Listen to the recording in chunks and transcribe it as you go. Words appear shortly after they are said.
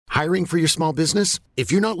Hiring for your small business?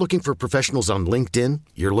 If you're not looking for professionals on LinkedIn,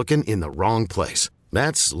 you're looking in the wrong place.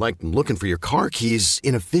 That's like looking for your car keys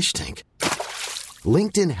in a fish tank.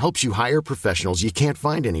 LinkedIn helps you hire professionals you can't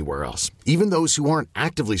find anywhere else, even those who aren't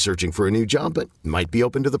actively searching for a new job but might be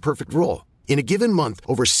open to the perfect role. In a given month,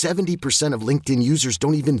 over 70% of LinkedIn users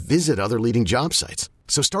don't even visit other leading job sites.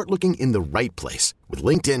 So start looking in the right place. With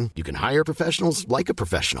LinkedIn, you can hire professionals like a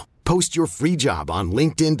professional. Post your free job on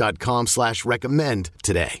linkedin.com/recommend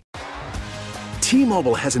today.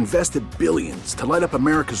 T-Mobile has invested billions to light up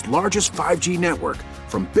America's largest 5G network,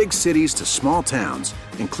 from big cities to small towns,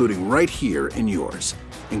 including right here in yours.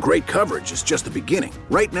 And great coverage is just the beginning.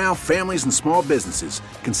 Right now, families and small businesses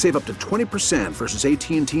can save up to 20% versus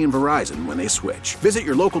AT&T and Verizon when they switch. Visit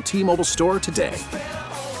your local T-Mobile store today.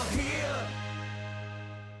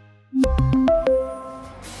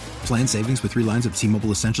 Plan savings with 3 lines of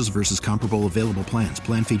T-Mobile Essentials versus comparable available plans.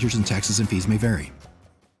 Plan features and taxes and fees may vary.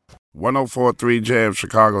 104.3 Jam,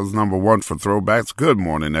 Chicago's #1 for throwbacks. Good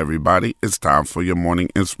morning, everybody. It's time for your morning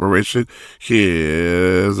inspiration.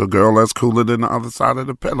 Here's a girl that's cooler than the other side of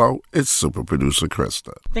the pillow. It's super producer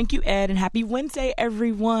Krista. Thank you, Ed, and happy Wednesday,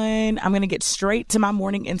 everyone. I'm going to get straight to my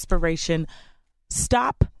morning inspiration.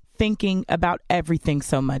 Stop thinking about everything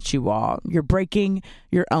so much, you all. You're breaking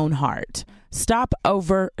your own heart. Stop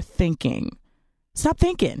overthinking. Stop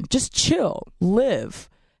thinking. Just chill. Live.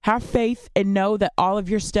 Have faith and know that all of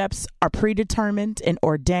your steps are predetermined and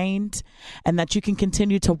ordained, and that you can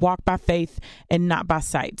continue to walk by faith and not by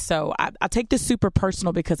sight. So I take this super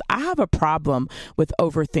personal because I have a problem with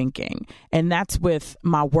overthinking, and that's with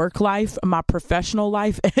my work life, my professional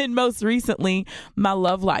life, and most recently, my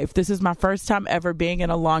love life. This is my first time ever being in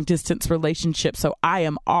a long distance relationship. So I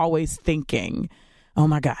am always thinking, oh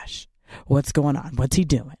my gosh, what's going on? What's he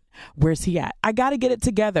doing? Where's he at? I got to get it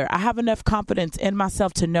together. I have enough confidence in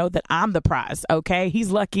myself to know that I'm the prize. Okay.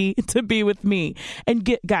 He's lucky to be with me. And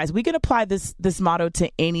guys, we can apply this motto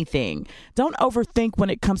to anything. Don't overthink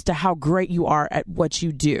when it comes to how great you are at what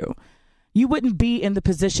you do. You wouldn't be in the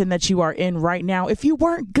position that you are in right now if you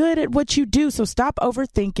weren't good at what you do. So stop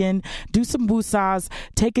overthinking, do some woosahs,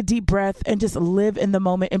 take a deep breath, and just live in the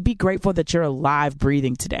moment and be grateful that you're alive,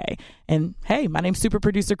 breathing today. And hey, my name's Super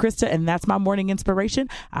Producer Krista, and that's my morning inspiration.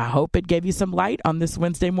 I hope it gave you some light on this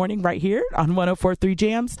Wednesday morning right here on 104.3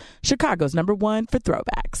 Jams, Chicago's #1 for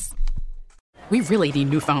throwbacks. We really need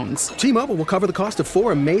new phones. T-Mobile will cover the cost of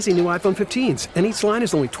 4 amazing new iPhone 15s, and each line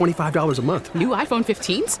is only $25 a month. New iPhone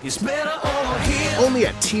 15s? It's better over here. Only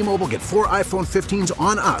at T-Mobile, get 4 iPhone 15s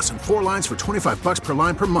on us and 4 lines for $25 per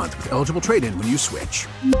line per month with eligible trade-in when you switch.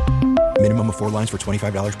 Minimum of 4 lines for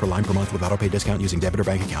 $25 per line per month with autopay discount using debit or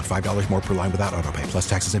bank account. $5 more per line without autopay, plus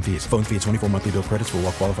taxes and fees. Phone fee at 24 monthly bill credits for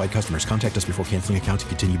well-qualified customers. Contact us before canceling account to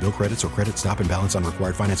continue bill credits or credit stop and balance on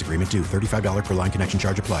required finance agreement due. $35 per line connection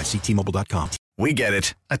charge applies. See T-Mobile.com. We get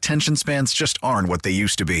it. Attention spans just aren't what they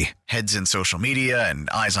used to be. Heads in social media and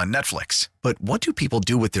eyes on Netflix. But what do people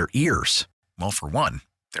do with their ears? Well, for one,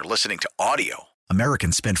 they're listening to audio.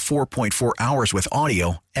 Americans spend 4.4 hours with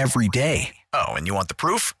audio every day. Oh, and you want the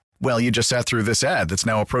proof? Well, you just sat through this ad that's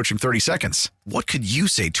now approaching 30 seconds. What could you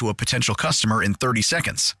say to a potential customer in 30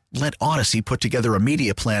 seconds? Let Odyssey put together a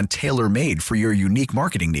media plan tailor-made for your unique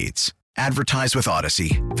marketing needs. Advertise with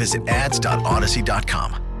Odyssey. Visit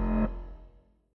ads.odyssey.com.